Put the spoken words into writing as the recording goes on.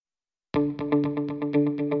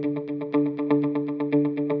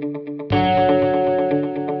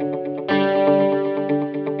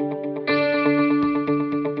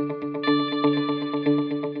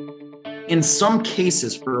In some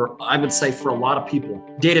cases, I would say for a lot of people,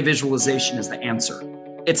 data visualization is the answer.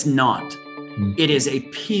 It's not. It is a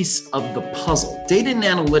piece of the puzzle. Data and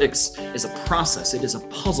analytics is a process. It is a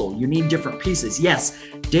puzzle. You need different pieces. Yes,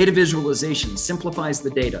 data visualization simplifies the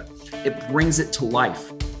data. It brings it to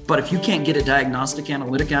life. But if you can't get a diagnostic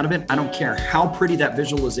analytic out of it, I don't care how pretty that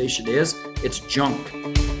visualization is, it's junk.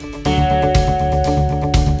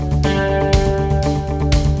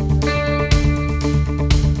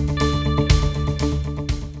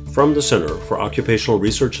 From the Center for Occupational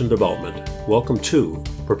Research and Development, welcome to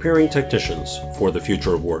Preparing Technicians for the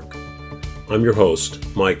Future of Work. I'm your host,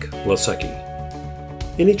 Mike Lasecki.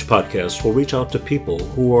 In each podcast, we'll reach out to people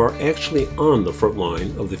who are actually on the front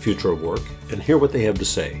line of the future of work and hear what they have to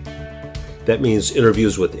say. That means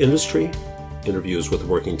interviews with industry, interviews with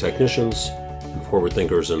working technicians, and forward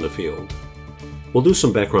thinkers in the field. We'll do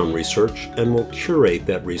some background research and we'll curate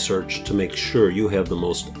that research to make sure you have the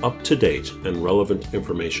most up-to-date and relevant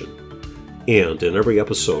information. And in every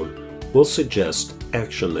episode, we'll suggest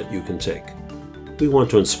action that you can take. We want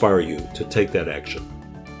to inspire you to take that action.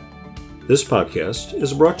 This podcast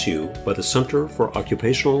is brought to you by the Center for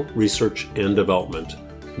Occupational Research and Development,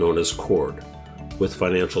 known as CORD, with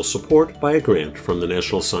financial support by a grant from the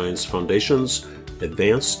National Science Foundation's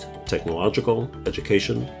Advanced Technological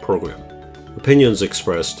Education Program. Opinions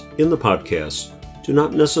expressed in the podcast do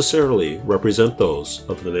not necessarily represent those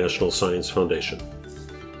of the National Science Foundation.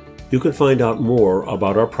 You can find out more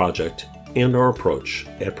about our project and our approach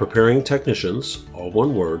at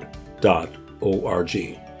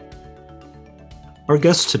preparingtechnicians.org. Our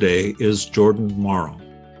guest today is Jordan Morrow.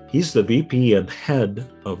 He's the VP and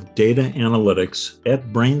head of data analytics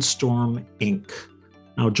at Brainstorm Inc.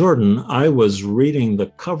 Now, Jordan, I was reading the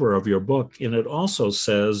cover of your book, and it also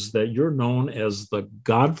says that you're known as the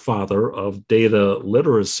godfather of data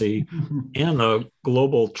literacy and a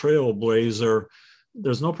global trailblazer.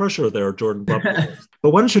 There's no pressure there, Jordan. But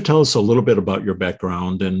why don't you tell us a little bit about your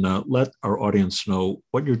background and let our audience know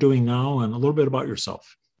what you're doing now and a little bit about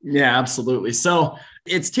yourself? Yeah, absolutely. So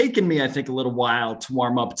it's taken me, I think, a little while to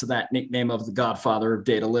warm up to that nickname of the godfather of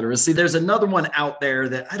data literacy. There's another one out there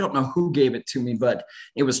that I don't know who gave it to me, but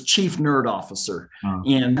it was Chief Nerd Officer.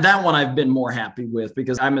 And that one I've been more happy with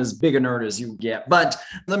because I'm as big a nerd as you get. But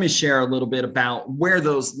let me share a little bit about where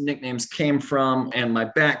those nicknames came from and my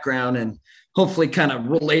background and hopefully kind of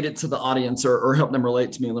relate it to the audience or help them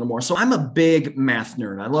relate to me a little more. So I'm a big math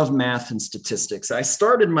nerd. I love math and statistics. I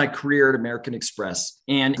started my career at American Express,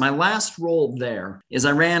 and my last role there is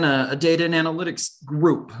I ran a data and analytics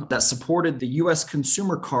group that supported the U.S.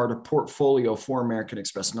 consumer card portfolio for American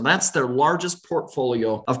Express. Now, that's their largest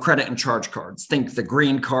portfolio of credit and charge cards. Think the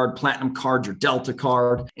green card, platinum card, your Delta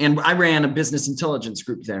card. And I ran a business intelligence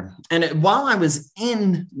group there. And while I was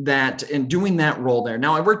in that and doing that role there,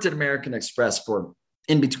 now I worked at American Express for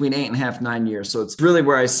in between 8.5, 9 years. So it's really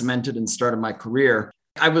where I cemented and started my career.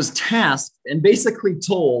 I was tasked and basically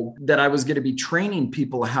told that I was going to be training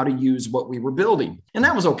people how to use what we were building. And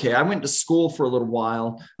that was okay. I went to school for a little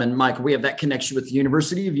while. And Michael, we have that connection with the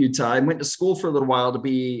University of Utah. I went to school for a little while to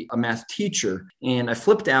be a math teacher. And I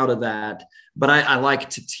flipped out of that. But I like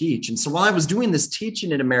to teach. And so while I was doing this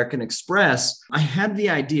teaching at American Express, I had the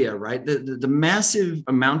idea, right? The massive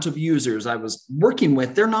amount of users I was working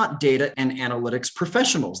with, they're not data and analytics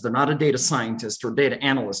professionals. They're not a data scientist or data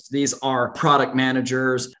analyst. These are product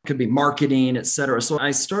managers, could be marketing, et cetera. So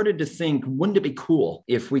I started to think, wouldn't it be cool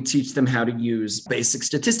if we teach them how to use basic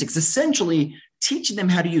statistics? Essentially, teaching them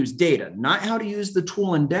how to use data, not how to use the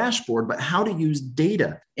tool and dashboard, but how to use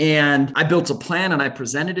data. And I built a plan and I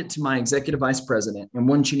presented it to my executive vice president. And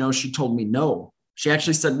wouldn't you know, she told me no. She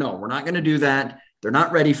actually said, no, we're not going to do that. They're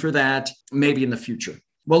not ready for that. Maybe in the future.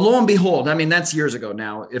 Well, lo and behold, I mean, that's years ago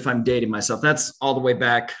now, if I'm dating myself. That's all the way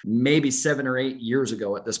back, maybe 7 or 8 years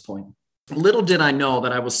ago at this point. Little did I know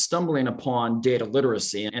that I was stumbling upon data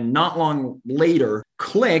literacy. And not long later,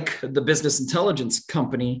 Click, the business intelligence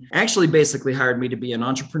company, actually basically hired me to be an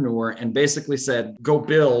entrepreneur and basically said, go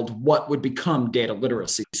build what would become data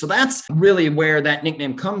literacy. So that's really where that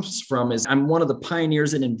nickname comes from, is I'm one of the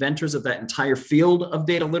pioneers and inventors of that entire field of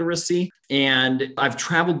data literacy. And I've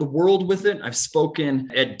traveled the world with it. I've spoken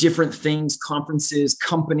at different things, conferences,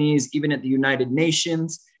 companies, even at the United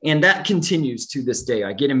Nations. And that continues to this day.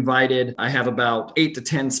 I get invited. I have about 8 to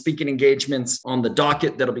 10 speaking engagements on the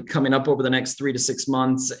docket that'll be coming up over the next 3 to 6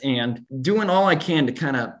 months, and doing all I can to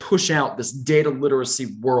kind of push out this data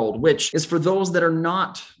literacy world, which is for those that are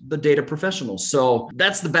not the data professionals. So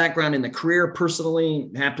that's the background in the career. Personally,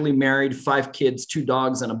 happily married, 5 kids, 2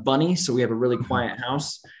 dogs, and a bunny. So we have a really quiet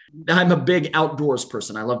house. I'm a big outdoors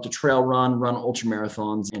person. I love to trail run ultra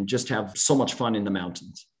marathons, and just have so much fun in the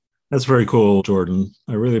mountains. That's very cool, Jordan.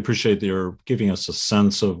 I really appreciate that you're giving us a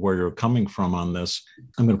sense of where you're coming from on this.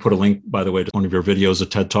 I'm going to put a link, by the way, to one of your videos, a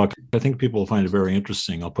TED Talk. I think people will find it very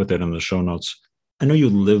interesting. I'll put that in the show notes. I know you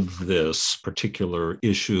live this particular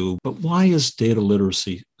issue, but why is data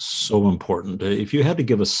literacy so important? If you had to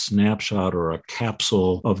give a snapshot or a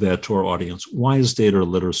capsule of that to our audience, why is data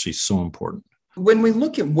literacy so important? When we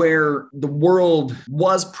look at where the world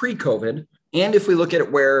was pre-COVID, and if we look at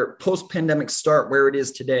it where post-pandemic start, where it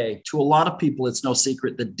is today, to a lot of people, it's no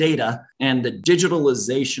secret the data and the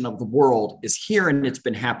digitalization of the world is here and it's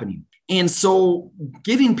been happening. And so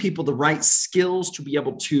giving people the right skills to be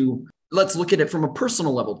able to, let's look at it from a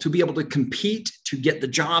personal level, to be able to compete, to get the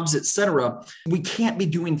jobs, et cetera, we can't be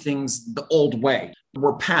doing things the old way.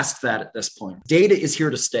 We're past that at this point. Data is here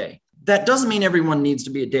to stay. That doesn't mean everyone needs to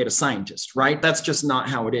be a data scientist, right? That's just not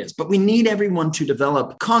how it is. But we need everyone to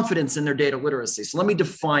develop confidence in their data literacy. So let me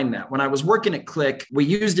define that. When I was working at Qlik, we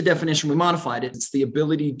used a definition, we modified it. It's the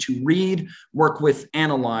ability to read, work with,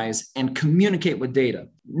 analyze, and communicate with data.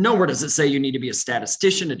 Nowhere does it say you need to be a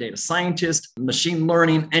statistician, a data scientist, machine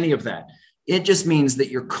learning, any of that. It just means that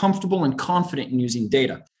you're comfortable and confident in using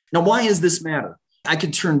data. Now, why does this matter? I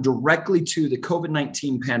could turn directly to the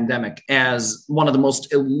COVID-19 pandemic as one of the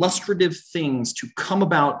most illustrative things to come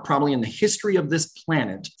about probably in the history of this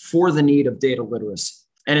planet for the need of data literacy.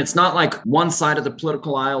 And it's not like one side of the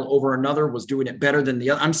political aisle over another was doing it better than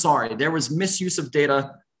the other. I'm sorry, there was misuse of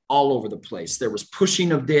data all over the place. There was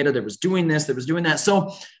pushing of data, there was doing this, there was doing that.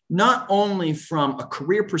 So not only from a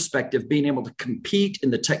career perspective, being able to compete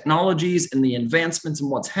in the technologies and the advancements and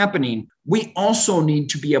what's happening, we also need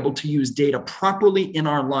to be able to use data properly in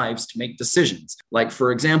our lives to make decisions. Like,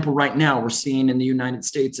 for example, right now, we're seeing in the United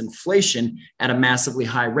States inflation at a massively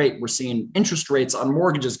high rate. We're seeing interest rates on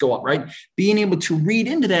mortgages go up, right? Being able to read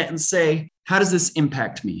into that and say, how does this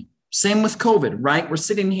impact me? Same with COVID, right? We're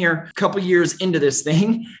sitting here a couple years into this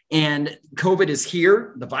thing and COVID is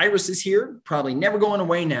here. The virus is here, probably never going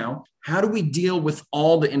away now. How do we deal with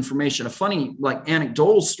all the information? A funny,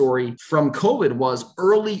 anecdotal story from COVID was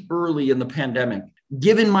early in the pandemic.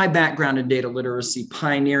 Given my background in data literacy,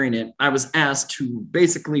 pioneering it, I was asked to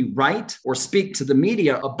basically write or speak to the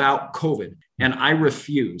media about COVID. And I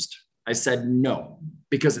refused. I said no,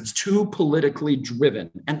 because it's too politically driven.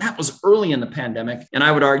 And that was early in the pandemic. And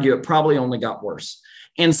I would argue it probably only got worse.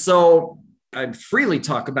 And so I'd freely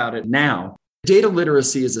talk about it now. Data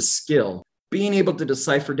literacy is a skill, being able to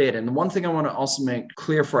decipher data. And the one thing I want to also make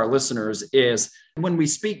clear for our listeners is when we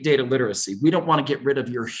speak data literacy, we don't want to get rid of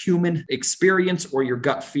your human experience or your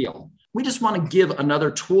gut feel. We just want to give another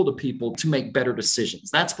tool to people to make better decisions.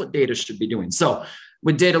 That's what data should be doing. So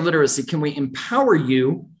with data literacy, can we empower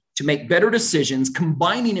you to make better decisions,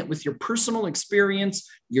 combining it with your personal experience,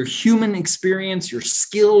 your human experience, your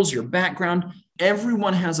skills, your background?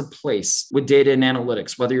 Everyone has a place with data and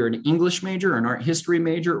analytics, whether you're an English major, an art history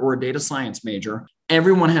major, or a data science major.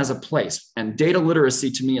 Everyone has a place. And data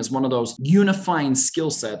literacy to me is one of those unifying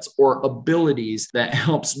skill sets or abilities that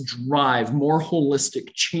helps drive more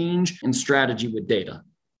holistic change and strategy with data.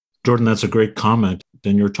 Jordan, that's a great comment.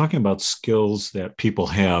 Then you're talking about skills that people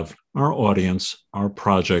have. Our audience, our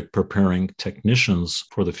project preparing technicians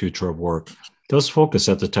for the future of work does focus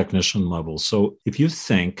at the technician level. So if you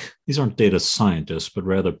think these aren't data scientists, but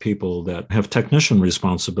rather people that have technician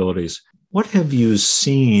responsibilities, what have you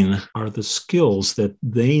seen are the skills that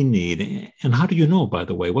they need? And how do you know, by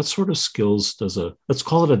the way, what sort of skills does let's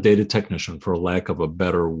call it a data technician for lack of a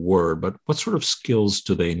better word, but what sort of skills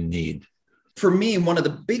do they need? For me, one of the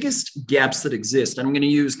biggest gaps that exist, I'm going to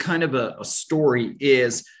use kind of a story,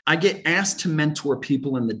 is I get asked to mentor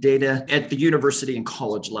people in the data at the university and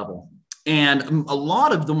college level. And a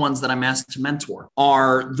lot of the ones that I'm asked to mentor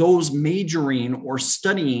are those majoring or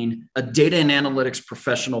studying a data and analytics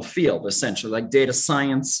professional field, essentially, like data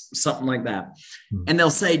science, something like that. And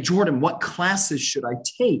they'll say, Jordan, what classes should I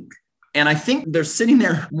take? And I think they're sitting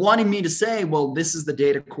there wanting me to say, well, this is the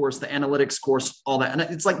data course, the analytics course, all that. And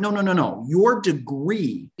it's like, no. Your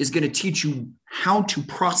degree is going to teach you how to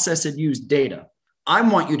process and use data. I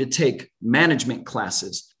want you to take management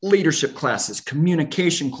classes, leadership classes,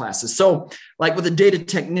 communication classes. So like with a data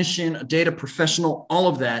technician, a data professional, all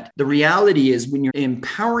of that, the reality is when you're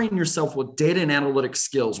empowering yourself with data and analytic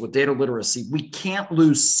skills, with data literacy, we can't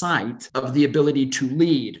lose sight of the ability to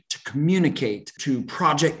lead, to communicate, to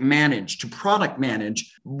project manage, to product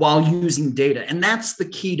manage while using data. And that's the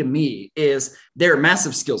key to me is there are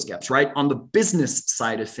massive skills gaps, right? On the business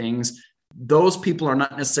side of things, those people are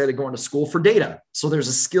not necessarily going to school for data. So there's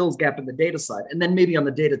a skills gap in the data side. And then maybe on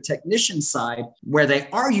the data technician side, where they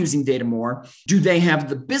are using data more, do they have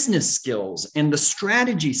the business skills and the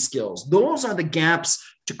strategy skills? Those are the gaps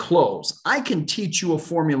to close. I can teach you a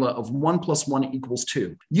formula of 1 + 1 =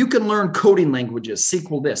 2. You can learn coding languages,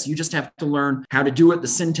 SQL this. You just have to learn how to do it, the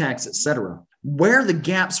syntax, etc. Where the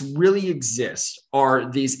gaps really exist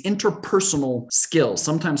are these interpersonal skills,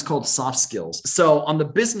 sometimes called soft skills. So on the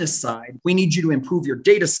business side, we need you to improve your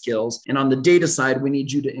data skills. And on the data side, we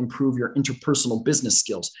need you to improve your interpersonal business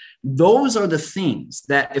skills. Those are the things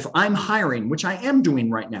that if I'm hiring, which I am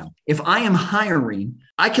doing right now, if I am hiring,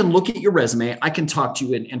 I can look at your resume, I can talk to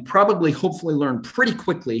you and probably hopefully learn pretty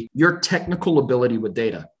quickly your technical ability with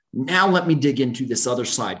data. Now let me dig into this other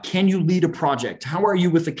side. Can you lead a project? How are you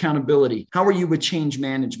with accountability? How are you with change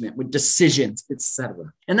management, with decisions,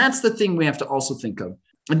 etc.? And that's the thing we have to also think of.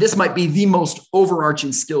 And this might be the most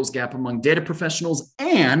overarching skills gap among data professionals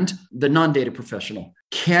and the non-data professional.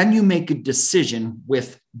 Can you make a decision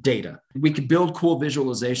with data? We could build cool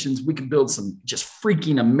visualizations. We could build some just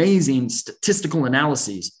freaking amazing statistical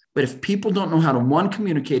analyses. But if people don't know how to, 1,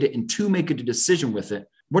 communicate it, and 2, make a decision with it,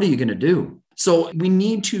 what are you going to do? So we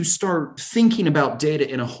need to start thinking about data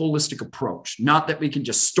in a holistic approach, not that we can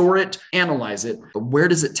just store it, analyze it, but where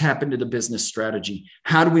does it tap into the business strategy?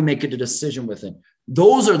 How do we make a decision with it?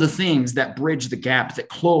 Those are the things that bridge the gap, that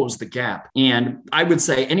close the gap. And I would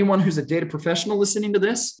say anyone who's a data professional listening to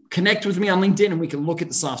this, connect with me on LinkedIn and we can look at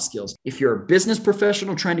the soft skills. If you're a business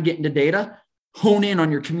professional trying to get into data, hone in on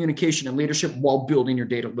your communication and leadership while building your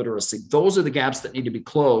data literacy. Those are the gaps that need to be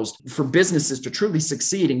closed for businesses to truly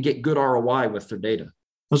succeed and get good ROI with their data.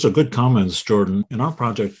 Those are good comments, Jordan. In our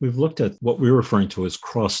project, we've looked at what we're referring to as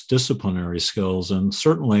cross-disciplinary skills. And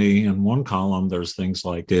certainly in one column, there's things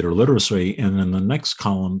like data literacy. And in the next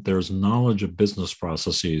column, there's knowledge of business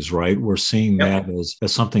processes, right? We're seeing that as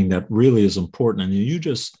something that really is important. And you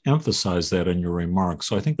just emphasized that in your remarks.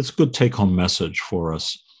 So I think it's a good take-home message for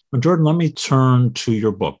us. Jordan, let me turn to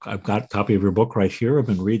your book. I've got a copy of your book right here. I've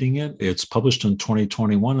been reading it. It's published in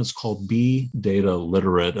 2021. It's called Be Data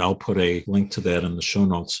Literate. I'll put a link to that in the show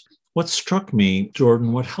notes. What struck me,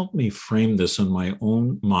 Jordan, what helped me frame this in my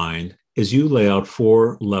own mind is you lay out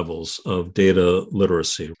 4 levels of data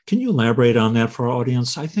literacy. Can you elaborate on that for our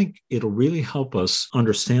audience? I think it'll really help us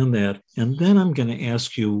understand that. And then I'm going to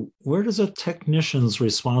ask you, where does a technician's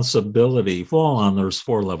responsibility fall on those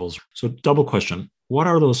 4 levels? So double question. What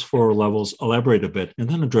are those 4 levels? Elaborate a bit, and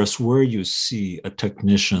then address where you see a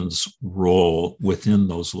technician's role within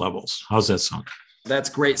those levels. How's that sound? That's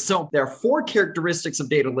great. So there are 4 characteristics of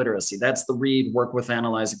data literacy. That's the read, work with,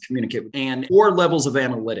 analyze, and communicate with, and 4 levels of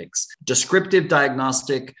analytics: descriptive,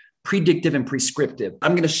 diagnostic, predictive, and prescriptive.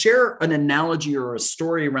 I'm going to share an analogy or a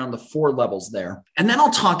story around the 4 levels there. And then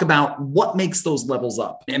I'll talk about what makes those levels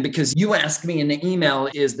up. And because you asked me in the email,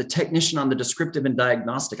 is the technician on the descriptive and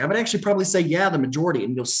diagnostic? I would actually probably say, yeah, the majority,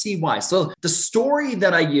 and you'll see why. So the story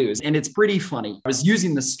that I use, and it's pretty funny, I was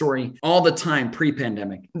using this story all the time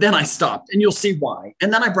pre-pandemic. Then I stopped, and you'll see why.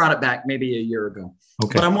 And then I brought it back maybe a year ago.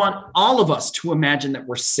 Okay. But I want all of us to imagine that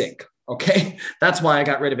we're sick. Okay. That's why I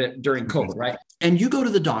got rid of it during COVID, right? And you go to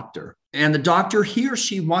the doctor, and the doctor, he or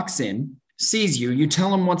she walks in, sees you, you tell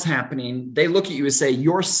them what's happening. They look at you and say,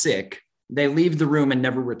 you're sick. They leave the room and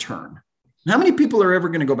never return. How many people are ever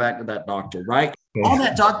going to go back to that doctor, right? Yeah. All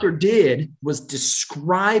that doctor did was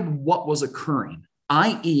describe what was occurring,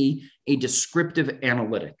 i.e., a descriptive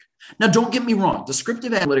analytic. Now, don't get me wrong.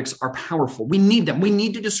 Descriptive analytics are powerful. We need them. We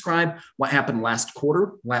need to describe what happened last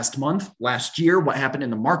quarter, last month, last year, what happened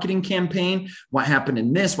in the marketing campaign, what happened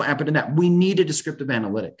in this, what happened in that. We need a descriptive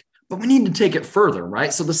analytic, but we need to take it further,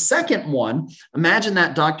 right? So the second one, imagine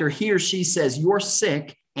that doctor, he or she says, you're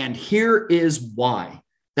sick, and here is why.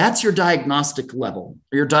 That's your diagnostic level,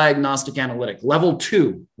 or your diagnostic analytic. Level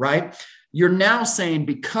 2, right? You're now saying,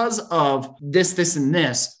 because of this, and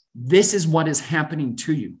this is what is happening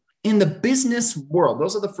to you. In the business world,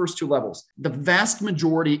 those are the first 2 levels. The vast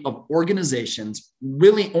majority of organizations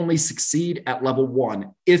really only succeed at level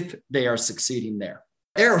 1 if they are succeeding there.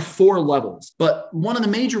 There are 4 levels, but one of the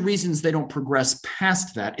major reasons they don't progress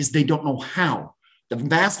past that is they don't know how. The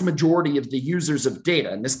vast majority of the users of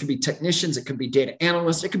data, and this could be technicians, it could be data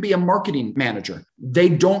analysts, it could be a marketing manager. They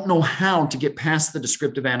don't know how to get past the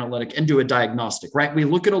descriptive analytic and do a diagnostic, right? We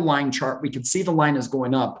look at a line chart, we can see the line is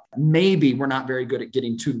going up. Maybe we're not very good at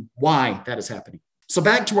getting to why that is happening. So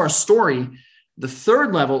back to our story, the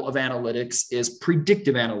 3rd level of analytics is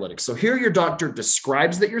predictive analytics. So here your doctor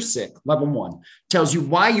describes that you're sick, level 1, tells you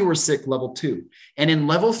why you were sick, level 2. And in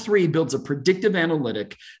level 3 builds a predictive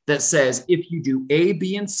analytic that says, if you do A,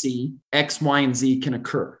 B, and C, X, Y, and Z can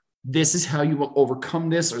occur. This is how you will overcome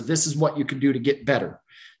this, or this is what you can do to get better.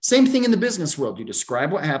 Same thing in the business world. You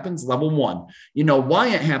describe what happens, level 1. You know why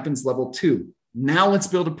it happens, level 2. Now let's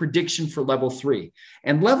build a prediction for level 3.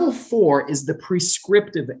 And level 4 is the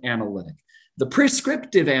prescriptive analytic. The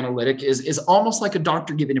prescriptive analytic is almost like a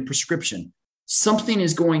doctor giving a prescription. Something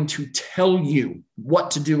is going to tell you what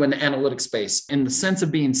to do in the analytic space. In the sense of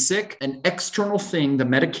being sick, an external thing, the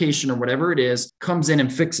medication or whatever it is, comes in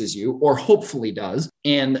and fixes you, or hopefully does.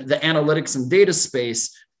 In the analytics and data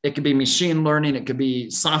space, it could be machine learning, it could be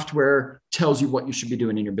software, tells you what you should be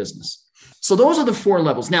doing in your business. So those are the 4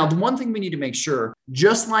 levels. Now, the one thing we need to make sure,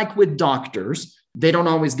 just like with doctors, they don't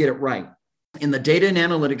always get it right. In the data and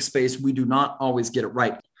analytics space, we do not always get it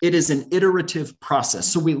right. It is an iterative process.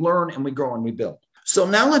 So we learn and we grow and we build. So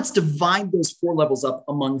now let's divide those 4 levels up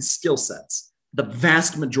among skill sets. The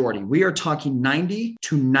vast majority, we are talking 90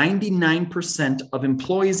 to 99% of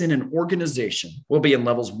employees in an organization will be in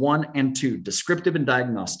levels 1 and 2, descriptive and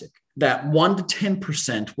diagnostic. That 1 to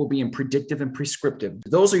 10% will be in predictive and prescriptive.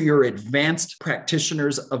 Those are your advanced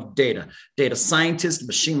practitioners of data scientists,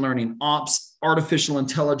 machine learning ops, artificial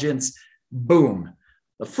intelligence. Boom.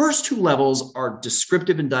 The first 2 levels are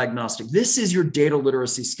descriptive and diagnostic. This is your data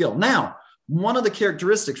literacy skill. Now, one of the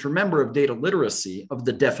characteristics, remember, of data literacy, of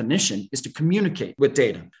the definition, is to communicate with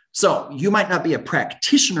data. So you might not be a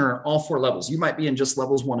practitioner at all 4 levels. You might be in just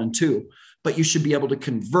levels 1 and 2, but you should be able to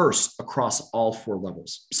converse across all 4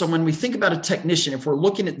 levels. So when we think about a technician, if we're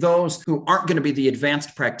looking at those who aren't going to be the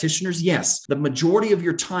advanced practitioners, yes, the majority of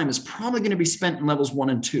your time is probably going to be spent in levels 1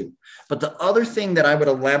 and 2. But the other thing that I would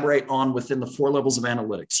elaborate on within the 4 levels of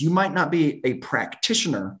analytics, you might not be a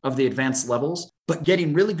practitioner of the advanced levels, but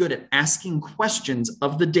getting really good at asking questions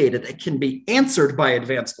of the data that can be answered by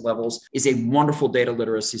advanced levels is a wonderful data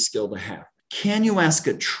literacy skill to have. Can you ask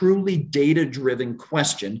a truly data-driven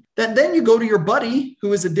question that then you go to your buddy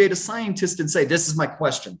who is a data scientist and say, this is my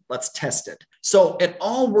question, let's test it. So it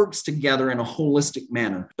all works together in a holistic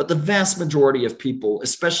manner, but the vast majority of people,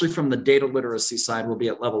 especially from the data literacy side, will be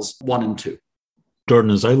at levels 1 and 2.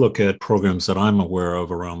 Jordan, as I look at programs that I'm aware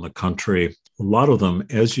of around the country, a lot of them,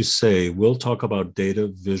 as you say, will talk about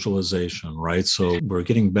data visualization, right? So we're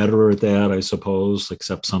getting better at that, I suppose,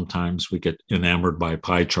 except sometimes we get enamored by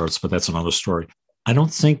pie charts, but that's another story. I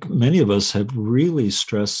don't think many of us have really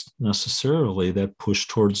stressed necessarily that push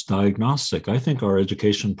towards diagnostic. I think our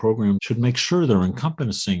education program should make sure they're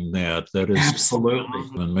encompassing that is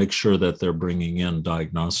absolutely, and make sure that they're bringing in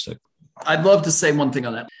diagnostic. I'd love to say one thing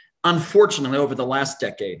on that. Unfortunately, over the last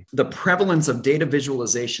decade, the prevalence of data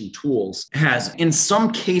visualization tools has, in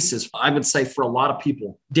some cases, I would say for a lot of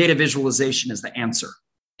people, data visualization is the answer.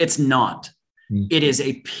 It's not. It is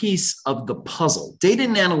a piece of the puzzle. Data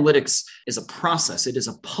and analytics is a process. It is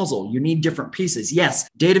a puzzle. You need different pieces. Yes,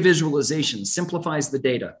 data visualization simplifies the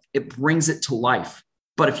data. It brings it to life.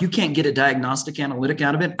 But if you can't get a diagnostic analytic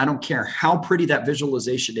out of it, I don't care how pretty that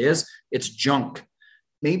visualization is, it's junk.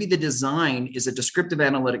 Maybe the design is a descriptive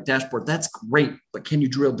analytic dashboard. That's great, but can you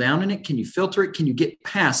drill down in it? Can you filter it? Can you get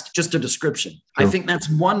past just a description? Sure. I think that's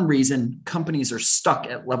one reason companies are stuck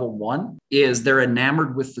at level 1 is they're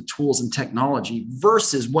enamored with the tools and technology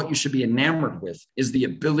versus what you should be enamored with is the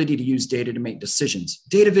ability to use data to make decisions.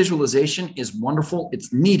 Data visualization is wonderful.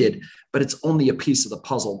 It's needed, but it's only a piece of the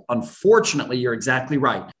puzzle. Unfortunately, you're exactly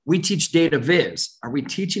right. We teach data viz. Are we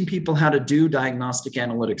teaching people how to do diagnostic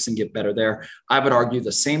analytics and get better there? I would argue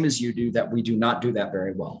the same as you do that we do not do that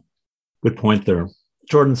very well. Good point there.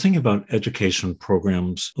 Jordan, thinking about education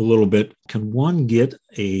programs a little bit, can one get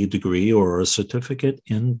a degree or a certificate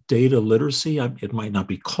in data literacy? It might not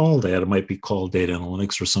be called that. It might be called data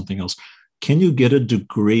analytics or something else. Can you get a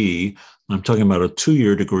degree? I'm talking about a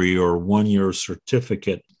 2-year degree or 1-year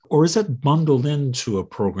certificate, or is that bundled into a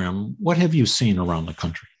program? What have you seen around the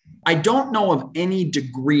country? I don't know of any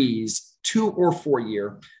degrees 2 or 4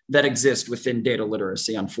 year that exist within data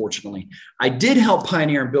literacy, unfortunately. I did help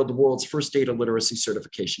pioneer and build the world's first data literacy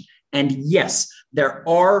certification. And yes, there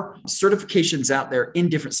are certifications out there in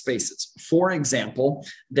different spaces. For example,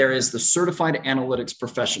 there is the Certified Analytics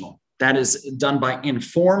Professional. That is done by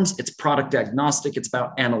Informs. It's product agnostic. It's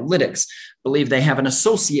about analytics. I believe they have an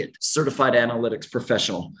associate certified analytics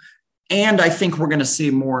professional. And I think we're going to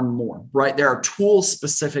see more and more, right? There are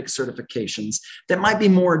tool-specific certifications that might be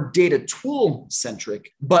more data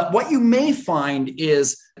tool-centric. But what you may find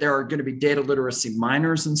is there are going to be data literacy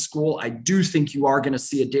minors in school. I do think you are going to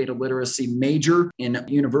see a data literacy major in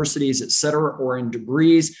universities, et cetera, or in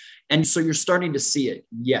degrees. And so you're starting to see it.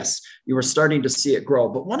 Yes, you are starting to see it grow.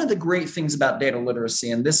 But one of the great things about data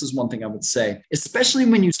literacy, and this is one thing I would say, especially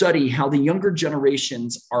when you study how the younger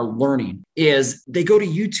generations are learning, is they go to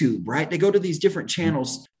YouTube, right? They go to these different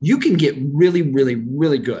channels. You can get really, really,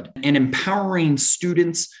 really good in empowering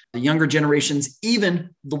students, the younger generations,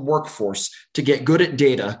 even the workforce to get good at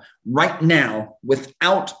data right now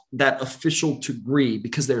without that official degree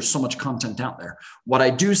because there's so much content out there. What I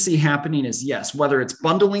do see happening is, yes, whether it's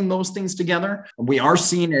bundling those things together, we are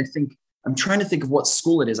seeing, I think, I'm trying to think of what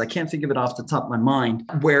school it is. I can't think of it off the top of my mind,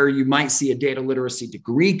 where you might see a data literacy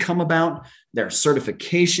degree come about. There are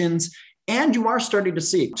certifications, and you are starting to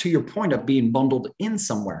see, to your point of being bundled in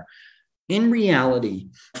somewhere. In reality,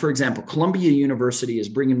 for example, Columbia University is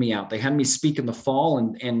bringing me out. They had me speak in the fall,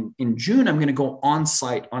 and in June, I'm going to go on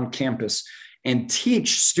site on campus and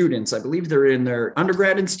teach students. I believe they're in their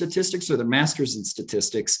undergrad in statistics or their master's in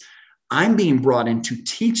statistics. I'm being brought in to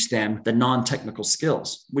teach them the non-technical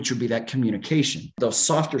skills, which would be that communication, those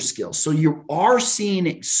softer skills. So you are seeing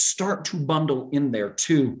it start to bundle in there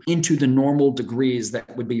too, into the normal degrees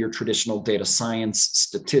that would be your traditional data science,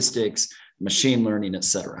 statistics, machine learning, et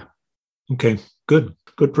cetera. Okay, good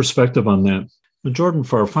perspective on that. Jordan,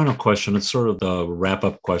 for our final question, it's sort of the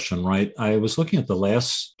wrap-up question, right? I was looking at the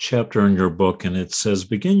last chapter in your book, and it says,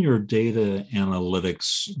 begin your data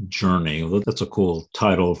analytics journey. Well, that's a cool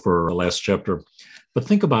title for the last chapter. But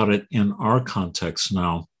think about it in our context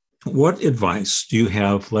now. What advice do you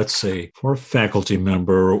have, let's say, for a faculty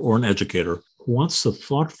member or an educator who wants to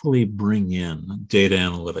thoughtfully bring in data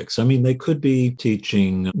analytics? I mean, they could be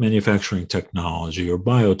teaching manufacturing technology or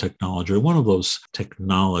biotechnology or one of those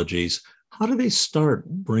technologies. How do they start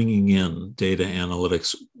bringing in data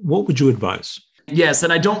analytics? What would you advise? Yes,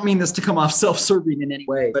 and I don't mean this to come off self-serving in any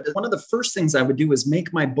way, but one of the first things I would do is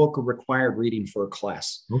make my book a required reading for a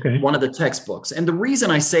class, one of the textbooks. And the reason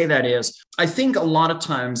I say that is I think a lot of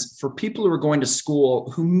times for people who are going to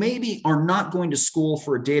school who maybe are not going to school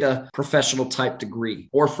for a data professional type degree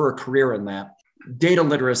or for a career in that, data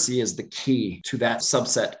literacy is the key to that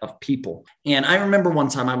subset of people. And I remember one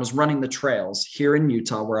time I was running the trails here in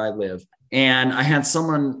Utah where I live. And I had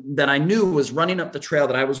someone that I knew was running up the trail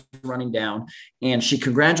that I was running down, and she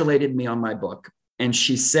congratulated me on my book. And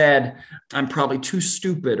she said, I'm probably too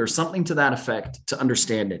stupid or something to that effect to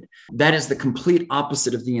understand it. That is the complete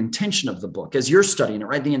opposite of the intention of the book. As you're studying it,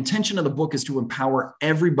 right? The intention of the book is to empower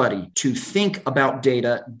everybody to think about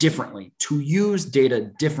data differently, to use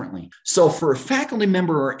data differently. So for a faculty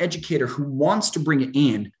member or educator who wants to bring it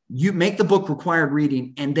in, you make the book required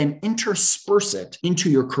reading and then intersperse it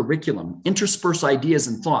into your curriculum, intersperse ideas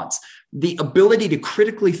and thoughts. The ability to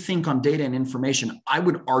critically think on data and information, I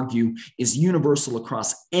would argue, is universal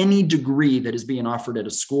across any degree that is being offered at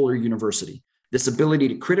a school or university. This ability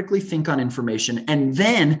to critically think on information and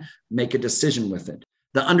then make a decision with it.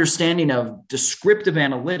 The understanding of descriptive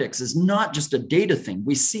analytics is not just a data thing.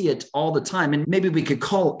 We see it all the time. And maybe we could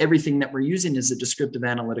call everything that we're using as a descriptive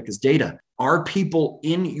analytic as data. Are people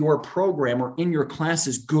in your program or in your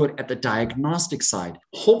classes good at the diagnostic side?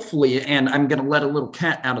 Hopefully, and I'm going to let a little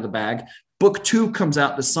cat out of the bag, Book 2 comes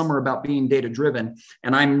out this summer about being data-driven,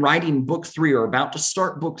 and I'm writing book 3 or about to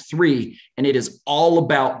start book 3, and it is all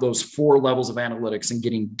about those 4 levels of analytics and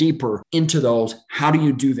getting deeper into those. How do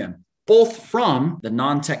you do them? Both from the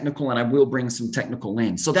non-technical, and I will bring some technical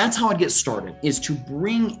in. So that's how I get started, is to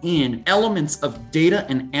bring in elements of data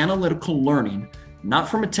and analytical learning, not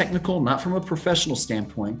from a technical, not from a professional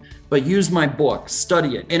standpoint, but use my book,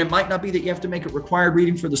 study it. And it might not be that you have to make it required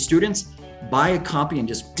reading for the students. Buy a copy and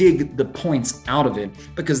just dig the points out of it,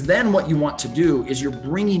 because then what you want to do is you're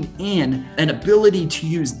bringing in an ability to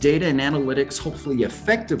use data and analytics, hopefully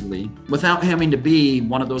effectively, without having to be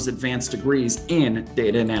one of those advanced degrees in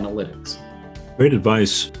data and analytics. Great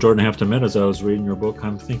advice. Jordan, I have to admit, as I was reading your book,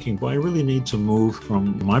 I'm thinking, boy, I really need to move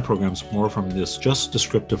from my programs more from this just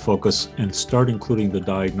descriptive focus and start including the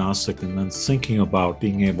diagnostic, and then thinking about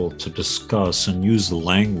being able to discuss and use the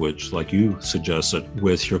language like you suggested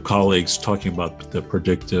with your colleagues, talking about the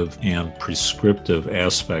predictive and prescriptive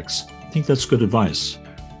aspects. I think that's good advice.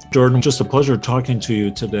 Jordan, just a pleasure talking to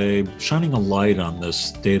you today, shining a light on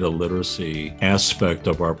this data literacy aspect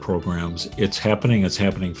of our programs. It's happening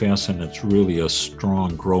fast, and it's really a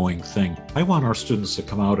strong, growing thing. I want our students to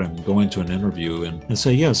come out and go into an interview and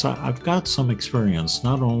say, yes, I've got some experience,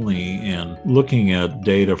 not only in looking at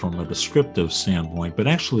data from a descriptive standpoint, but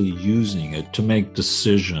actually using it to make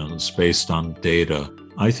decisions based on data.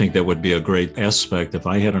 I think that would be a great aspect if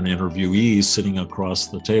I had an interviewee sitting across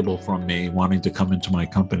the table from me wanting to come into my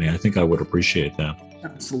company. I think I would appreciate that.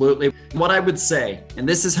 Absolutely. What I would say, and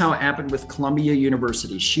this is how it happened with Columbia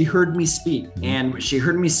University, she heard me speak, and she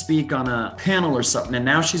heard me speak on a panel or something, and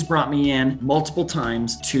now she's brought me in multiple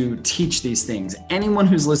times to teach these things. Anyone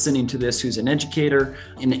who's listening to this, who's an educator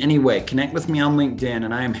in any way, connect with me on LinkedIn,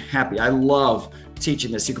 and I am happy. I love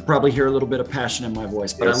teaching this. You could probably hear a little bit of passion in my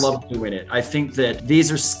voice, but Yes. I love doing it. I think that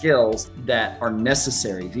these are skills that are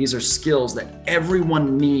necessary. These are skills that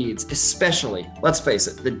everyone needs, especially, let's face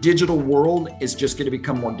it, the digital world is just going to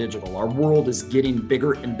become more digital. Our world is getting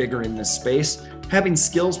bigger and bigger in this space. Having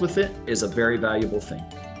skills with it is a very valuable thing.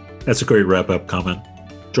 That's a great wrap-up comment.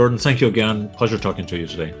 Jordan, thank you again. Pleasure talking to you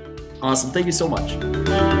today. Awesome. Thank you so much.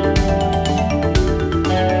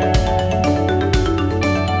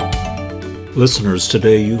 Listeners,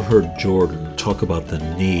 today you heard Jordan talk about the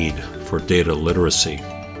need for data literacy.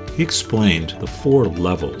 He explained the 4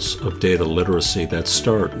 levels of data literacy that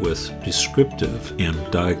start with descriptive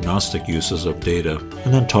and diagnostic uses of data,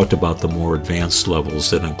 and then talked about the more advanced levels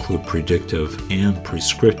that include predictive and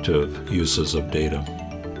prescriptive uses of data.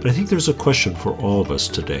 But I think there's a question for all of us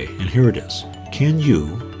today, and here it is. Can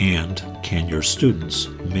you and can your students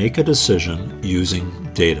make a decision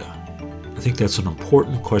using data? I think that's an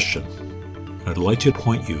important question. I'd like to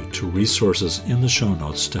point you to resources in the show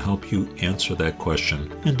notes to help you answer that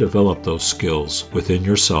question and develop those skills within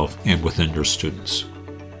yourself and within your students.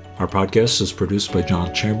 Our podcast is produced by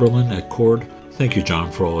John Chamberlain at Cord. Thank you,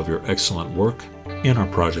 John, for all of your excellent work. And our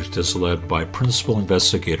project is led by Principal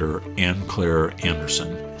Investigator Anne Claire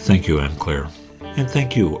Anderson. Thank you, Anne Claire. And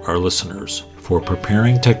thank you, our listeners, for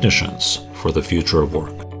preparing technicians for the future of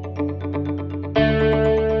work.